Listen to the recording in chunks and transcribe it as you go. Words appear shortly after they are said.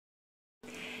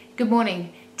Good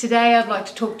morning. Today I'd like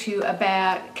to talk to you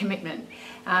about commitment.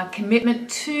 Commitment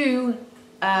to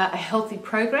a healthy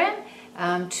program,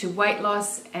 to weight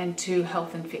loss and to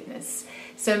health and fitness.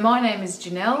 So my name is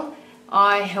Janelle.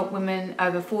 I help women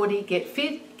over 40 get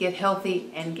fit, get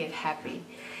healthy and get happy.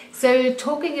 So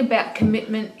talking about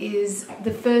commitment is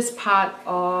the first part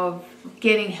of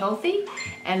getting healthy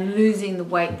and losing the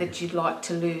weight that you'd like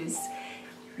to lose.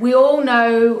 We all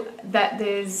know that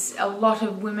there's a lot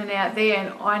of women out there,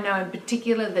 and I know in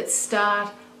particular, that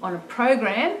start on a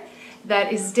program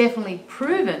that is definitely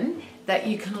proven that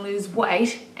you can lose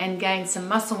weight and gain some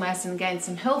muscle mass and gain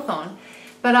some health on.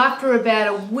 But after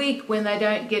about a week, when they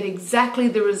don't get exactly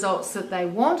the results that they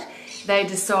want, they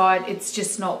decide it's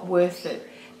just not worth it.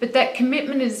 But that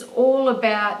commitment is all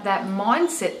about that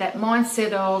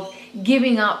mindset of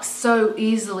giving up so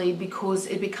easily because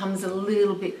it becomes a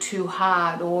little bit too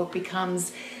hard, or it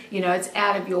becomes, it's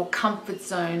out of your comfort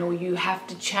zone, or you have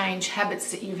to change habits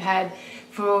that you've had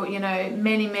for,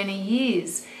 many, many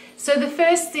years. So the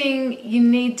first thing you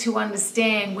need to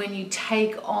understand when you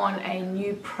take on a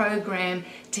new program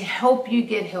to help you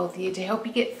get healthier, to help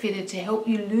you get fitter, to help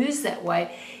you lose that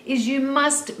weight, is you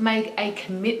must make a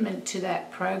commitment to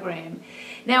that program.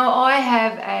 Now, I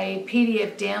have a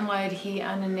PDF download here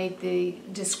underneath the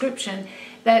description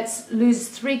that's lose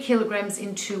 3 kilograms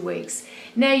in 2 weeks.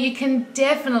 Now, you can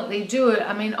definitely do it.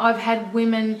 I mean, I've had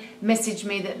women message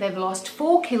me that they've lost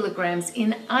 4 kilograms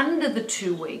in under the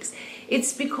 2 weeks.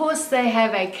 It's because they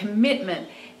have a commitment.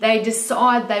 They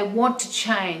decide they want to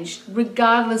change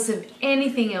regardless of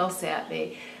anything else out there.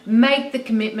 Make the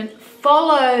commitment,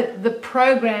 follow the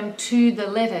program to the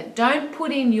letter. Don't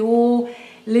put in your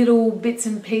little bits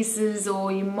and pieces,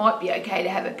 or you might be okay to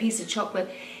have a piece of chocolate.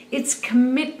 It's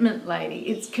commitment, lady.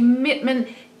 It's commitment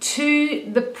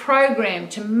to the program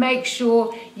to make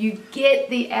sure you get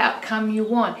the outcome you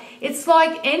want. It's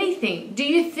like anything. Do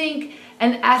you think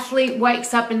an athlete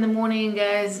wakes up in the morning and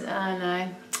goes, oh no,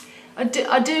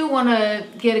 I do want to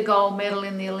get a gold medal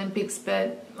in the Olympics,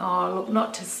 but oh look,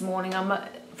 not this morning.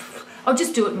 I'll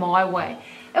just do it my way.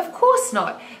 Of course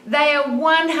not. They are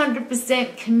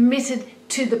 100% committed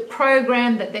to the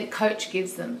program that their coach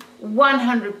gives them,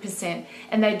 100%,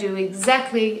 and they do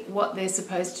exactly what they're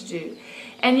supposed to do.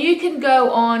 And you can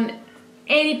go on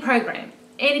any program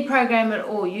at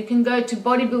all. You can go to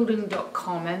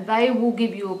bodybuilding.com and they will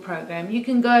give you a program. You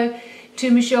can go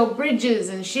to Michelle Bridges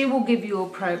and she will give you a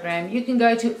program. You can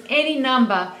go to any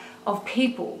number of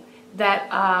people that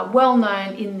are well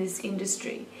known in this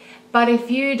industry. But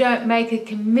if you don't make a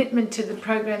commitment to the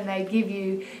program they give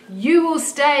you, you will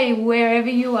stay wherever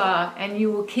you are and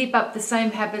you will keep up the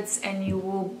same habits and you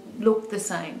will look the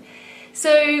same.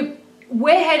 So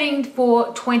we're heading for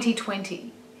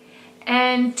 2020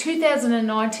 and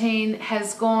 2019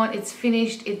 has gone, it's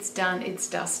finished, it's done, it's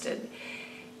dusted.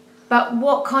 But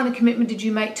what kind of commitment did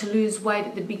you make to lose weight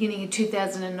at the beginning of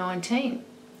 2019?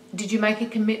 Did you make a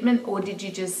commitment, or did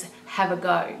you just have a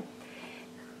go?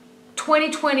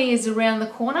 2020 is around the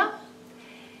corner.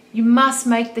 You must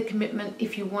make the commitment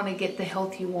if you want to get the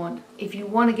health you want, if you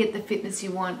want to get the fitness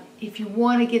you want, if you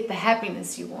want to get the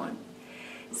happiness you want.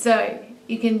 So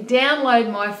you can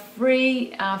download my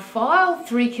free file,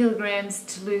 3 kilograms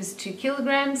to lose 2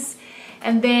 kilograms,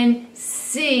 and then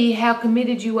see how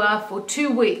committed you are for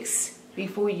 2 weeks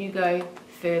before you go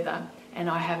further. And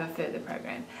I have a further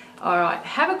program. All right,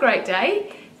 have a great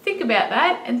day. Think about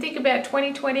that and think about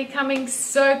 2020 coming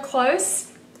so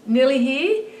close, nearly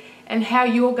here, and how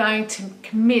you're going to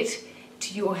commit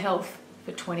to your health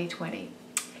for 2020.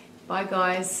 Bye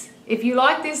guys. If you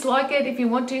like this, like it. If you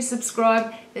want to,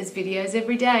 subscribe. There's videos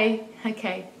every day.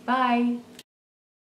 Okay, bye.